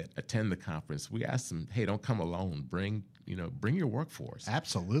people that attend the conference, we ask them, hey, don't come alone. Bring your workforce.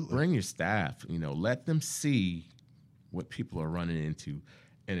 Absolutely. Bring your staff. You know, let them see what people are running into.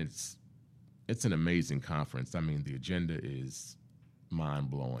 And it's an amazing conference. I mean, the agenda is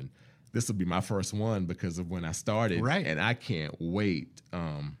mind-blowing. This will be my first one because of when I started. Right. And I can't wait.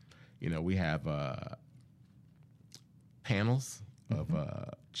 You know, we have panels of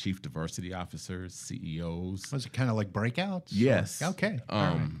chief diversity officers, CEOs. Was it kind of like breakouts? Yes. Or? Okay. All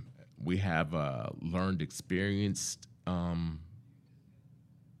right. We have learned, experienced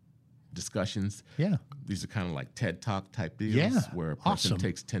discussions. Yeah. These are kind of like TED Talk type deals, Yeah, where a person awesome.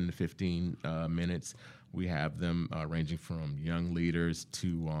 takes 10 to 15 minutes. We have them ranging from young leaders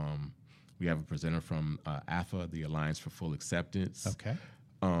to we have a presenter from AFA, the Alliance for Full Acceptance. Okay.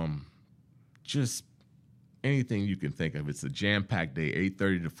 Just anything you can think of. It's a jam-packed day,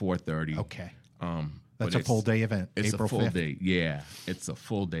 8:30 to 4:30. Okay. But That's a full day event. It's April a full 5th. day. Yeah, it's a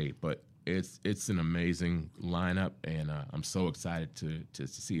full day, but it's an amazing lineup, and I'm so excited to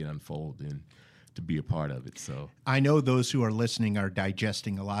see it unfold and to be a part of it. So I know those who are listening are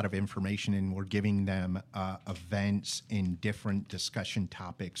digesting a lot of information, and we're giving them events in different discussion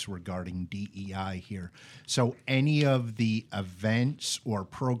topics regarding DEI here. So any of the events or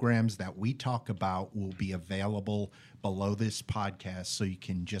programs that we talk about will be available below this podcast, so you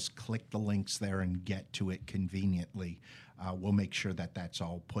can just click the links there and get to it conveniently. We'll make sure that that's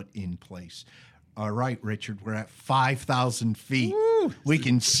all put in place. All right, Richard, we're at 5,000 feet. Woo! We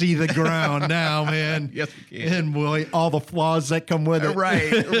can see the ground now, man. Yes, we can. And boy, all the flaws that come with it.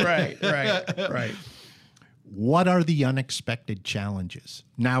 Right. What are the unexpected challenges?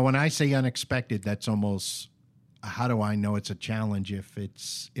 Now, when I say unexpected, that's almost, how do I know it's a challenge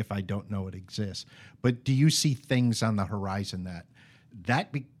if I don't know it exists? But do you see things on the horizon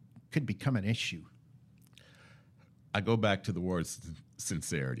that could become an issue? I go back to the word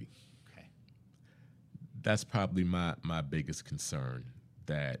sincerity. That's probably my biggest concern,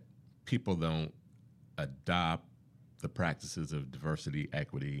 that people don't adopt the practices of diversity,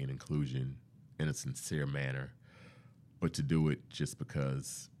 equity, and inclusion in a sincere manner, but to do it just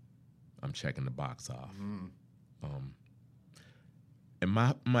because I'm checking the box off.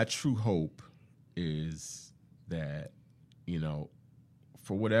 And my true hope is that,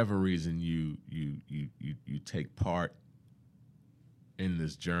 for whatever reason you take part in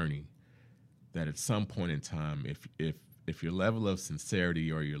this journey, that at some point in time, if your level of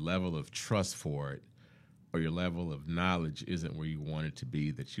sincerity or your level of trust for it or your level of knowledge isn't where you want it to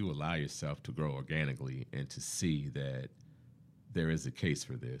be, that you allow yourself to grow organically and to see that there is a case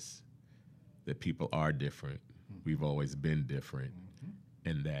for this, that people are different, we've always been different,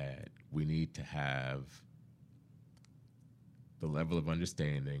 and that we need to have the level of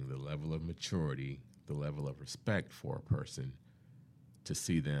understanding, the level of maturity, the level of respect for a person to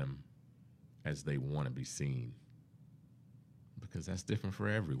see them as they want to be seen, because that's different for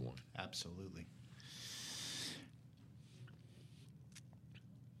everyone. Absolutely.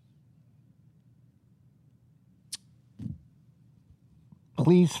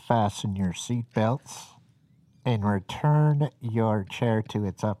 Please fasten your seatbelts and return your chair to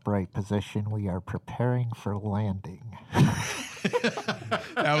its upright position. We are preparing for landing.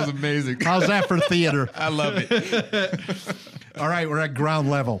 That was amazing. How's that for theater? I love it. All right, we're at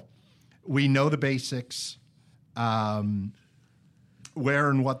ground level. We know the basics, where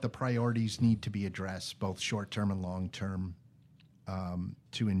and what the priorities need to be addressed, both short-term and long-term,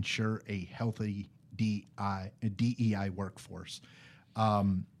 to ensure a healthy DEI workforce.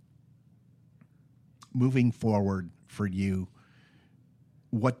 Moving forward for you,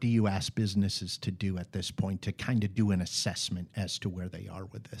 what do you ask businesses to do at this point to kind of do an assessment as to where they are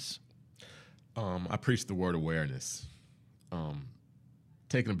with this? I preach the word awareness.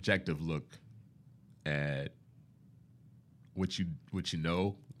 Take an objective look at what you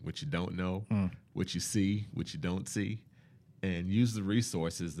know, what you don't know, what you see, what you don't see, and use the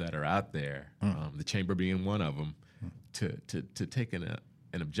resources that are out there, the chamber being one of them, to take an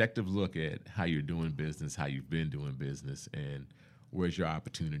objective look at how you're doing business, how you've been doing business, and where's your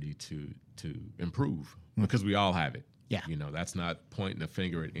opportunity to improve, because we all have it. Yeah. That's not pointing a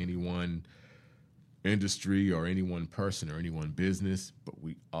finger at any one industry or any one person or any one business, but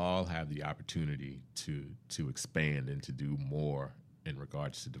we all have the opportunity to expand and to do more in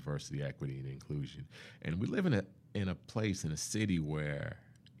regards to diversity, equity, and inclusion. And we live in a place, in a city where,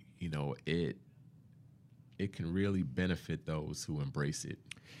 it can really benefit those who embrace it.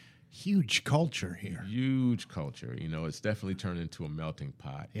 Huge culture here. Huge culture. It's definitely turned into a melting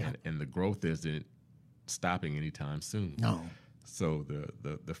pot. Yeah. And the growth isn't stopping anytime soon. No. So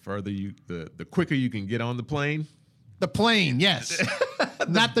the further the quicker you can get on the plane. The plane, yes.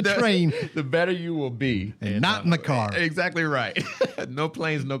 Not the train. The better you will be. And not in the car. Exactly right. No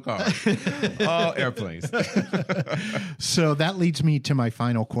planes, no cars. All airplanes. So that leads me to my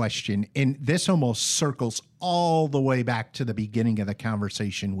final question. And this almost circles all the way back to the beginning of the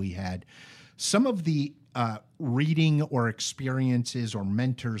conversation we had. Some of the reading or experiences or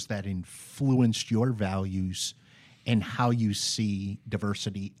mentors that influenced your values and how you see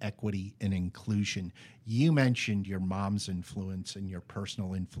diversity, equity, and inclusion. You mentioned your mom's influence and your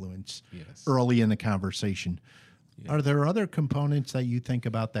personal influence Yes. early in the conversation. Are there other components that you think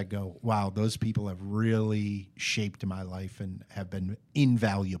about that go, wow, those people have really shaped my life and have been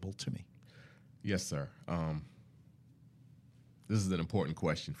invaluable to me? Yes, sir. This is an important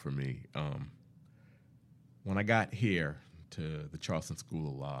question for me. When I got here to the Charleston School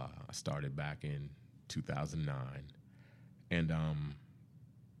of Law, I started back in 2009. And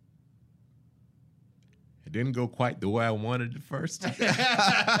it didn't go quite the way I wanted it first.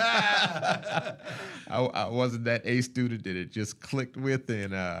 I wasn't that A student that it just clicked with,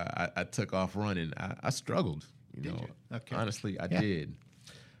 and I took off running. I struggled, you know. Okay. Honestly, I did.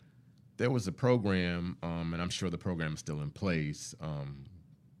 There was a program, and I'm sure the program is still in place,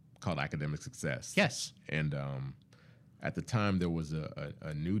 called Academic Success. Yes. And at the time, there was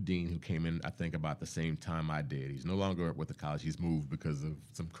a new dean who came in, I think, about the same time I did. He's no longer with the college. He's moved because of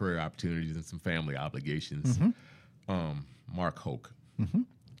some career opportunities and some family obligations. Mark Hoke.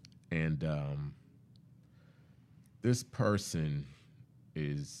 And this person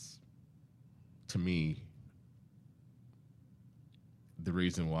is, to me, the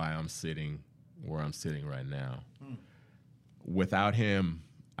reason why I'm sitting where I'm sitting right now. Without him,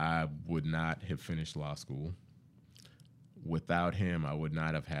 I would not have finished law school. Without him, I would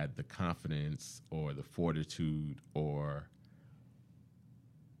not have had the confidence or the fortitude or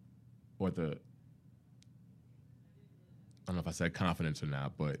the, I don't know if I said confidence or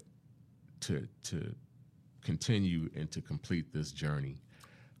not, but to continue and to complete this journey.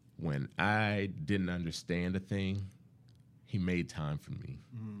 When I didn't understand a thing, he made time for me.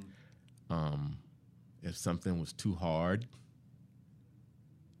 If something was too hard,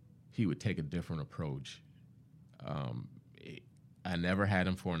 he would take a different approach. I never had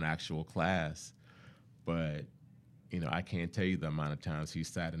him for an actual class, but, you know, I can't tell you the amount of times he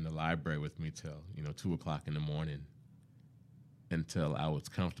sat in the library with me till, 2 o'clock in the morning until I was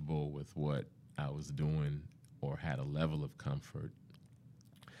comfortable with what I was doing or had a level of comfort.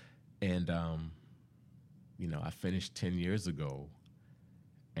 And, I finished 10 years ago,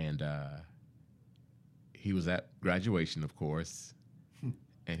 and he was at graduation, of course,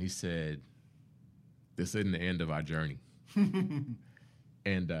 and he said, "This isn't the end of our journey." And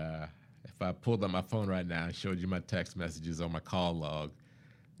if I pulled up my phone right now and showed you my text messages or my call log,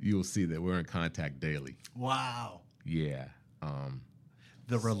 you'll see that we're in contact daily. Wow. Yeah.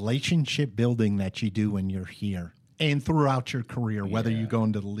 The relationship building that you do when you're here and throughout your career, whether you go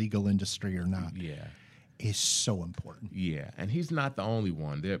into the legal industry or not, is so important. Yeah, and he's not the only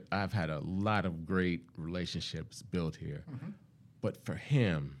one. I've had a lot of great relationships built here. But for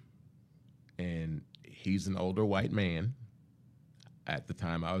him, and he's an older white man. At the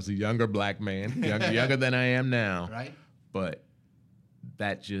time, I was a younger black man, younger than I am now. Right. But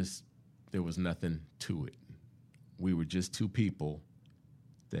there was nothing to it. We were just two people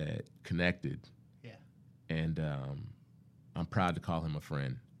that connected. Yeah. And I'm proud to call him a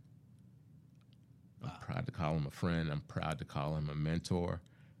friend. I'm proud to call him a friend. I'm proud to call him a mentor.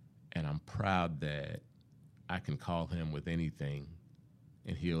 And I'm proud that I can call him with anything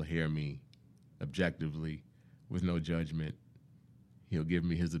and he'll hear me objectively with no judgment. He'll give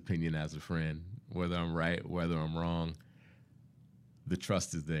me his opinion as a friend, whether I'm right, whether I'm wrong. The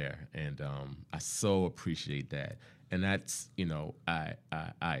trust is there, and I so appreciate that. And that's, I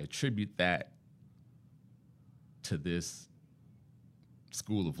attribute that to this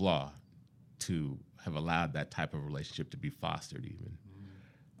school of law to have allowed that type of relationship to be fostered even.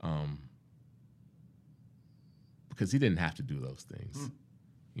 Because he didn't have to do those things,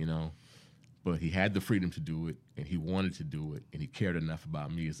 but he had the freedom to do it, and he wanted to do it, and he cared enough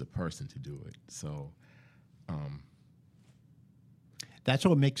about me as a person to do it. So that's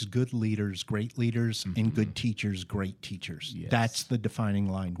what makes good leaders great leaders and good teachers great teachers. Yes. That's the defining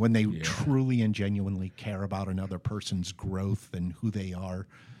line. When they truly and genuinely care about another person's growth and who they are,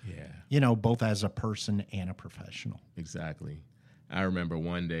 both as a person and a professional. Exactly. I remember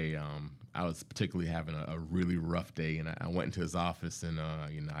one day I was particularly having a really rough day, and I went into his office, and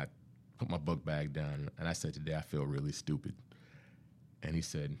I put my book bag down, and I said, "Today I feel really stupid." And he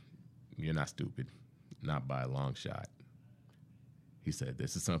said, "You're not stupid, not by a long shot." He said,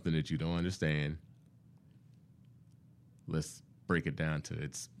 "This is something that you don't understand. Let's break it down to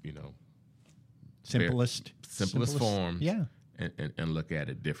its, Simplest forms, yeah, and look at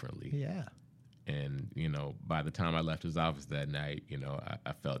it differently." Yeah. And, by the time I left his office that night,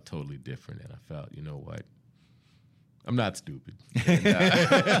 I felt totally different. And I felt, you know what? I'm not stupid. And,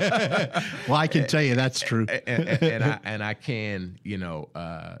 well, I can tell you that's true. and I can,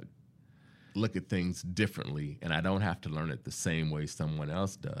 look at things differently. And I don't have to learn it the same way someone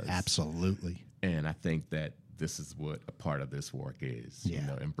else does. Absolutely. And I think that this is what a part of this work is. Yeah. You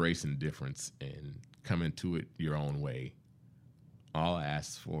know, embracing difference and coming to it your own way. All I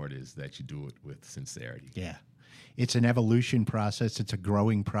ask for it is that you do it with sincerity. Yeah. It's an evolution process. It's a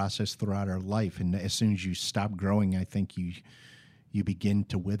growing process throughout our life. And as soon as you stop growing, I think you begin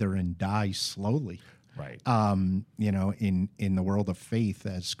to wither and die slowly. Right. You know, in the world of faith,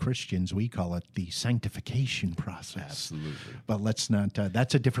 as Christians, we call it the sanctification process. Absolutely. But let's not,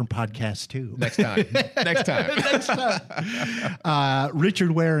 that's a different podcast too. Next time. Next time.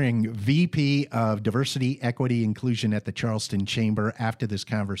 Richard Waring, VP of Diversity, Equity, Inclusion at the Charleston Chamber. After this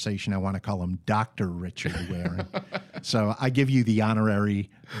conversation, I want to call him Dr. Richard Waring. So I give you the honorary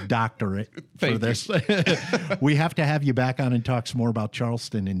doctorate for this. We have to have you back on and talk some more about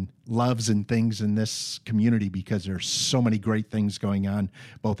Charleston and loves and things in this community, because there's so many great things going on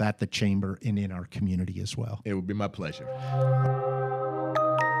both at the chamber and in our community as well. It would be my pleasure.